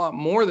price is a lot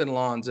more than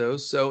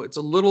Lonzo's, so it's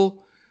a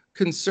little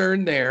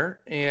concern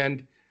there.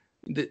 And,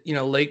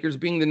 Lakers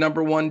being the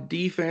number 1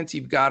 defense,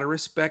 you've got to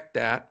respect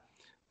that.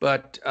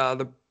 But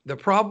the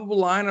probable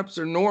lineups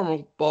are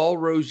normal: Ball,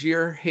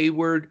 Rozier,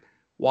 Hayward,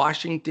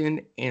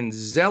 Washington, and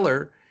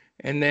Zeller.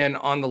 And then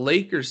on the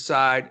Lakers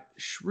side,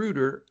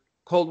 Schroeder,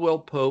 Caldwell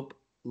Pope,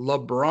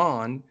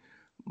 LeBron,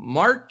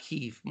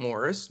 Markieff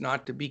Morris,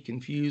 not to be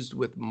confused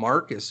with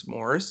Marcus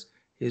Morris,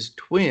 his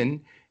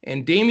twin,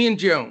 and Damian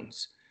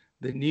Jones.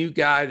 the new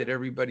guy that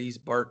everybody's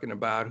barking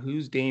about.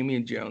 Who's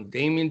Damian Jones?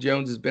 Damian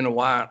Jones has been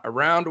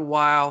around a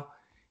while.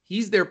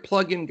 He's their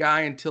plug-in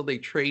guy until they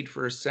trade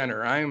for a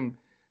center. I'm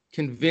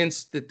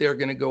convinced that they're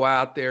going to go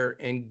out there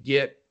and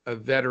get a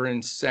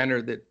veteran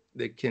center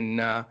that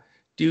can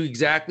do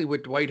exactly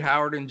what Dwight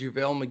Howard and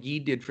JaVale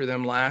McGee did for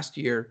them last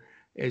year,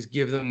 is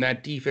give them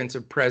that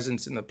defensive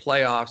presence in the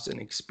playoffs and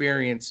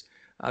experience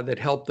that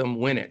helped them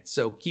win it.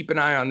 So keep an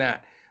eye on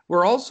that.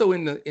 We're also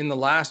in the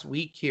last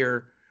week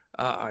here.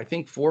 I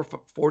think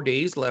four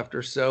days left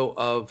or so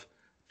of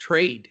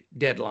trade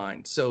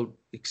deadline. So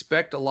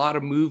expect a lot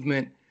of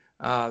movement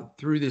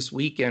through this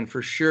weekend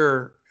for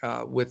sure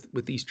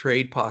with these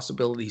trade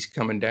possibilities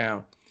coming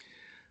down.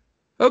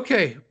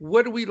 Okay,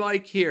 what do we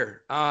like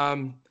here?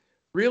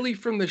 Really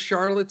from the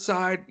Charlotte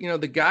side,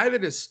 the guy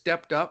that has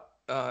stepped up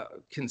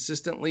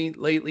consistently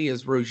lately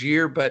is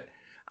Rozier, but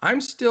I'm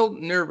still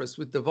nervous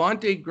with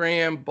Devontae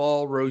Graham,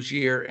 Ball,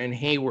 Rozier, and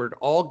Hayward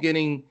all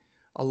getting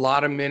a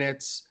lot of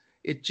minutes.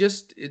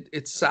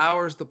 It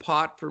sours the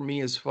pot for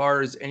me as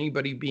far as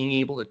anybody being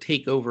able to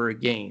take over a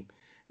game.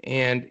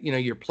 And,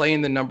 you're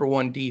playing the number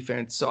one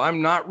defense. So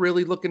I'm not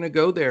really looking to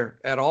go there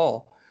at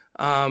all.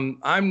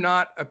 I'm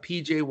not a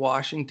PJ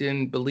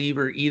Washington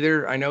believer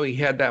either. I know he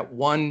had that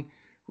one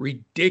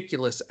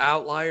ridiculous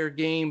outlier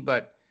game,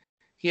 but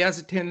he has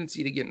a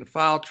tendency to get in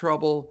foul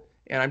trouble.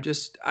 And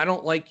I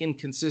don't like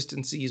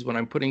inconsistencies when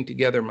I'm putting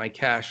together my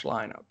cash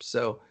lineup.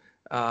 So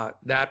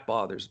that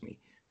bothers me.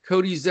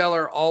 Cody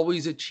Zeller,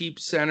 always a cheap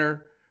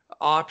center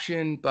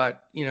option,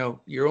 but,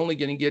 you're only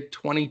going to get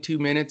 22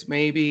 minutes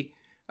maybe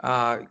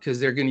because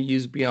they're going to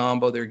use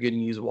Biyombo. They're going to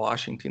use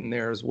Washington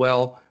there as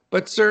well.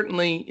 But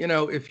certainly,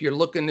 if you're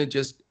looking to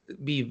just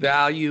be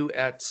value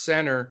at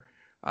center,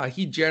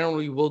 he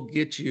generally will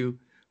get you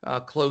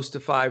close to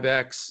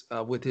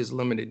 5X with his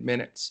limited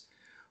minutes.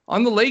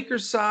 On the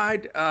Lakers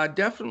side,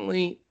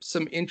 definitely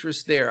some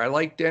interest there. I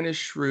like Dennis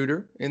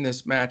Schroeder in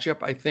this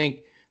matchup. I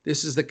think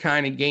this is the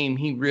kind of game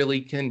he really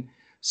can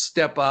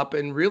step up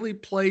and really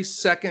play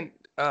second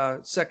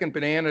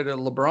banana to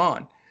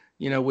LeBron.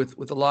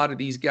 With a lot of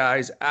these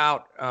guys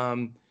out,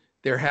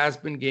 there has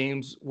been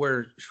games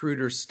where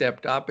Schroeder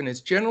stepped up, and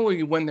it's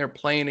generally when they're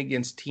playing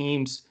against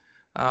teams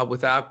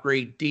without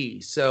great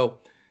D. So,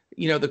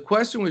 the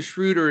question with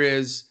Schroeder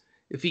is,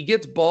 if he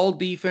gets Ball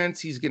defense,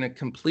 he's going to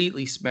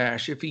completely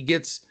smash. If he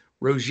gets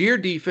Rozier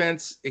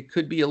defense, it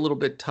could be a little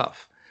bit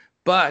tough.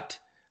 But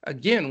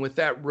again, with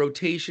that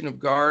rotation of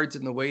guards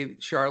and the way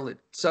that Charlotte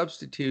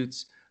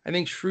substitutes, I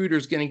think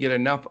Schroeder's going to get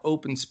enough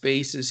open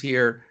spaces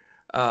here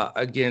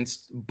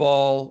against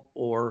Ball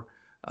or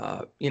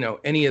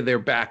any of their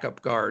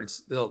backup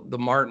guards, the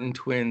Martin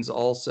twins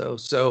also.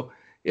 So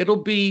it'll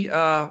be,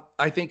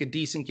 I think, a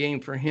decent game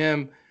for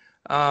him.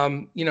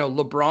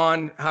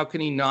 LeBron, how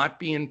can he not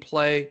be in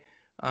play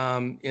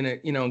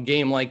in a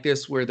game like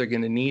this where they're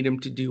going to need him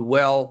to do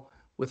well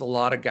with a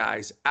lot of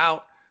guys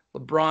out?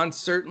 LeBron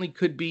certainly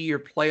could be your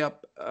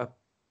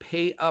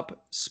pay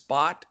up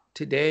spot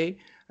today.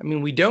 I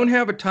mean, we don't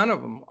have a ton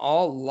of them.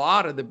 A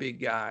lot of the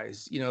big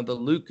guys, the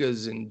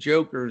Lucas and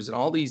Jokers and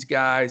all these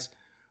guys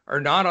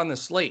are not on the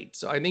slate.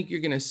 So I think you're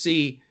going to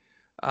see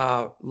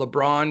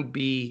LeBron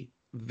be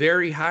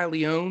very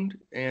highly owned.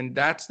 And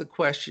that's the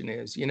question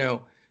is,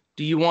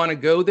 do you want to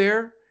go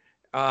there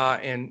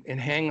and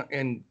hang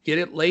and get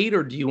it late,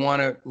 or do you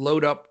want to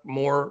load up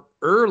more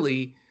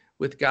early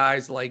with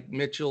guys like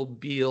Mitchell,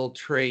 Beal,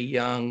 Trae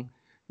Young,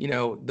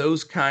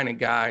 those kind of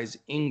guys,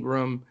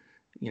 Ingram?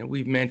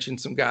 We've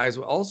mentioned some guys,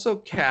 also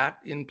Cat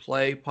in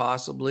play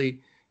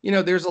possibly.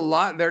 There's a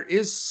lot, there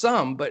is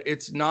some, but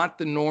it's not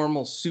the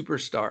normal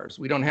superstars.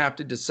 We don't have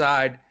to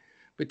decide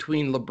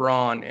between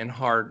LeBron and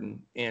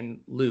Harden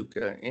and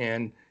Luka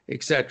and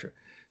et cetera.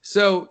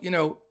 So,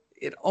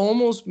 it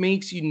almost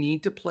makes you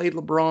need to play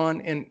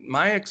LeBron. And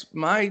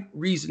my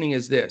reasoning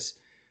is this.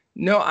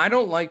 No, I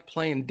don't like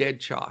playing dead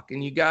chalk.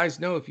 And you guys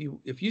know, if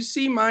you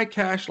see my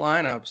cash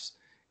lineups,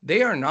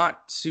 they are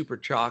not super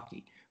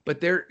chalky. But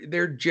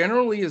there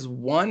generally is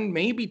one,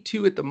 maybe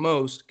two at the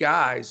most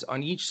guys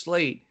on each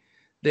slate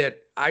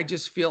that I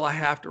just feel I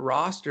have to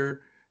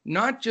roster,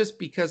 not just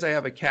because I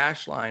have a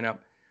cash lineup,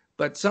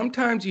 but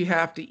sometimes you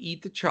have to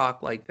eat the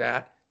chalk like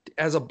that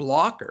as a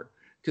blocker.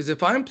 Because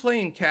if I'm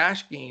playing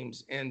cash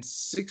games and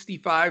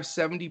 65,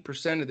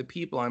 70% of the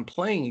people I'm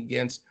playing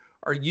against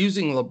are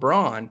using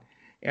LeBron,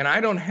 and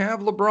I don't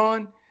have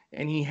LeBron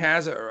and he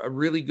has a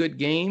really good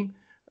game,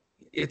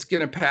 it's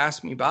going to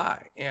pass me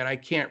by, and I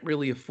can't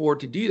really afford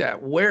to do that.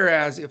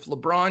 Whereas if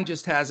LeBron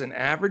just has an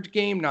average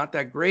game, not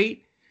that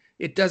great,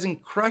 it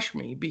doesn't crush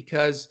me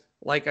because,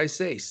 like I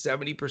say,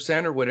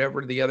 70% or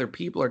whatever the other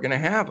people are going to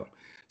have him.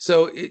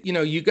 So,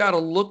 you got to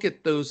look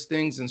at those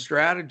things and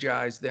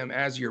strategize them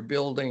as you're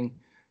building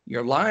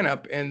your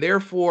lineup, and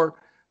therefore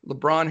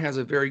LeBron has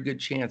a very good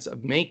chance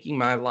of making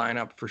my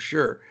lineup for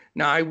sure.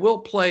 Now, I will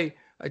play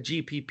a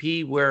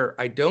GPP where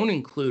I don't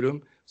include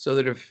him, so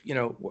that if,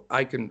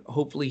 I can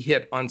hopefully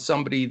hit on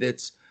somebody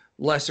that's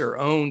lesser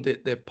owned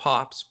that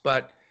pops.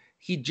 But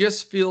he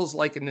just feels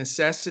like a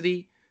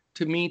necessity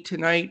to me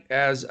tonight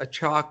as a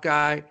chalk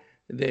guy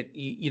that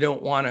you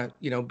don't want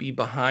to, be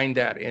behind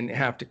that and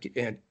have to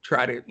and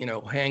try to,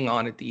 hang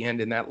on at the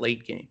end in that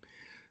late game.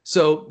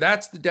 So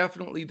that's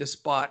definitely the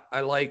spot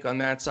I like on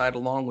that side,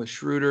 along with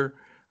Schroeder.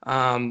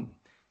 I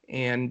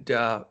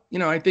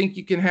think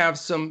you can have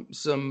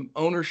some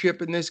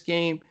ownership in this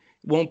game.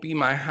 It won't be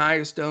my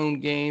highest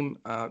owned game.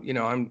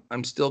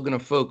 I'm still going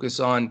to focus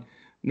on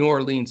New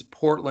Orleans,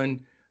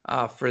 Portland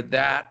for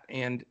that,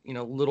 and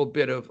a little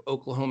bit of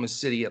Oklahoma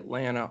City,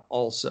 Atlanta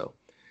also.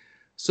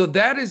 So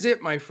that is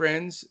it, my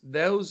friends.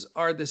 Those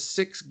are the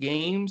 6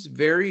 games.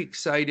 Very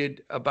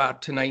excited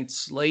about tonight's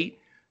slate.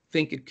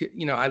 Think it could,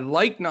 I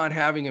like not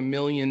having a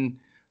million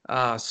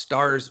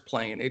stars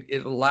playing.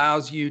 It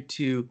allows you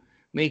to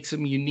make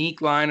some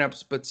unique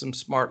lineups, but some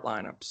smart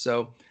lineups.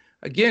 So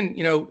again,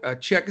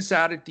 check us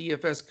out at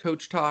DFS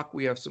Coach Talk.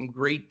 We have some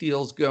great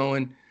deals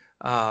going.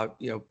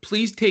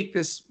 Please take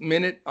this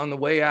minute on the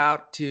way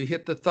out to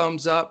hit the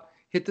thumbs up,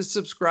 hit the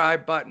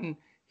subscribe button,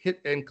 hit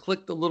and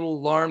click the little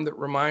alarm that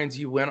reminds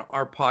you when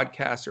our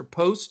podcasts are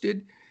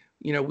posted.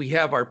 We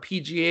have our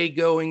PGA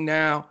going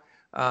now.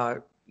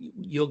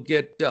 You'll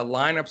get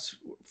lineups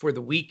for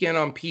the weekend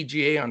on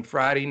PGA on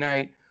Friday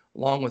night,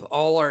 along with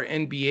all our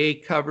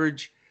NBA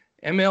coverage.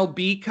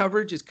 MLB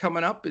coverage is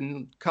coming up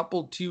in a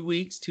couple, 2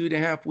 weeks,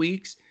 2.5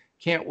 weeks.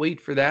 Can't wait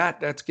for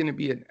that. That's going to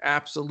be an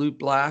absolute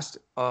blast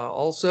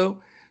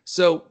also.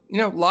 So,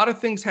 a lot of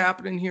things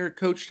happening here at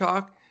Coach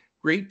Talk.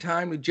 Great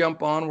time to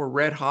jump on. We're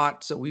red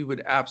hot, so we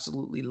would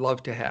absolutely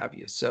love to have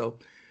you. So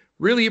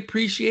really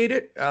appreciate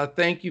it.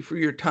 Thank you for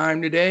your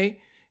time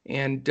today.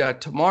 And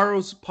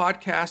tomorrow's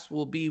podcast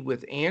will be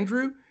with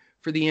Andrew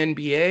for the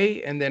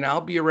NBA, and then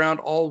I'll be around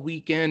all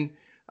weekend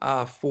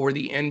for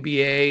the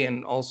NBA,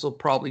 and also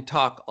probably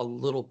talk a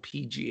little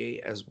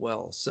PGA as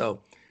well. So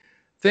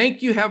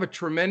thank you. Have a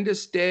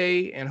tremendous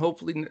day, and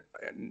hopefully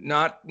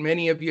not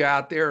many of you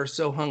out there are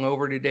so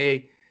hungover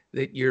today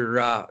that you're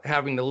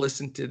having to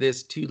listen to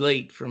this too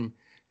late from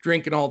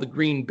drinking all the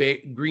green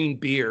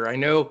beer. I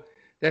know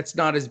that's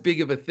not as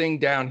big of a thing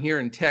down here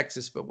in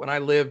Texas, but when I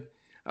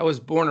was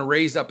born and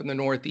raised up in the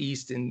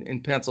Northeast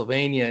in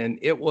Pennsylvania,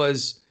 and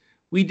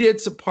we did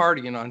some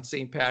partying on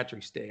St.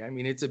 Patrick's Day. I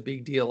mean, it's a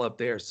big deal up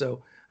there.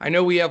 So I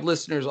know we have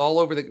listeners all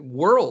over the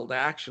world,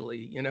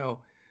 actually.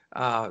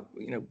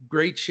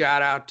 Great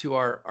shout out to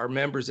our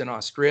members in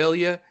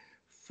Australia,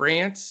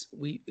 France.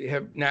 We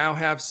now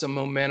have some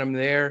momentum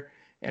there.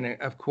 And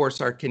of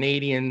course, our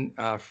Canadian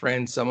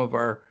friends, some of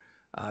our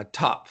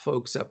top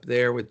folks up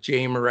there with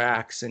Jay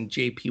Marax and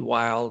JP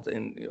Wild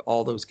and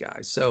all those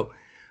guys. So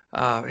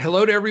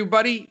hello to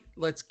everybody.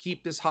 Let's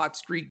keep this hot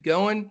streak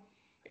going,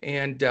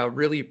 and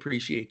really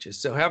appreciate you.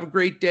 So have a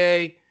great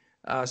day.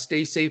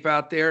 Stay safe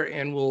out there,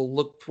 and we'll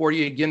look for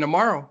you again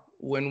tomorrow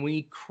when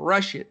we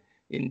crush it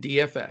in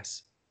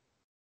DFS.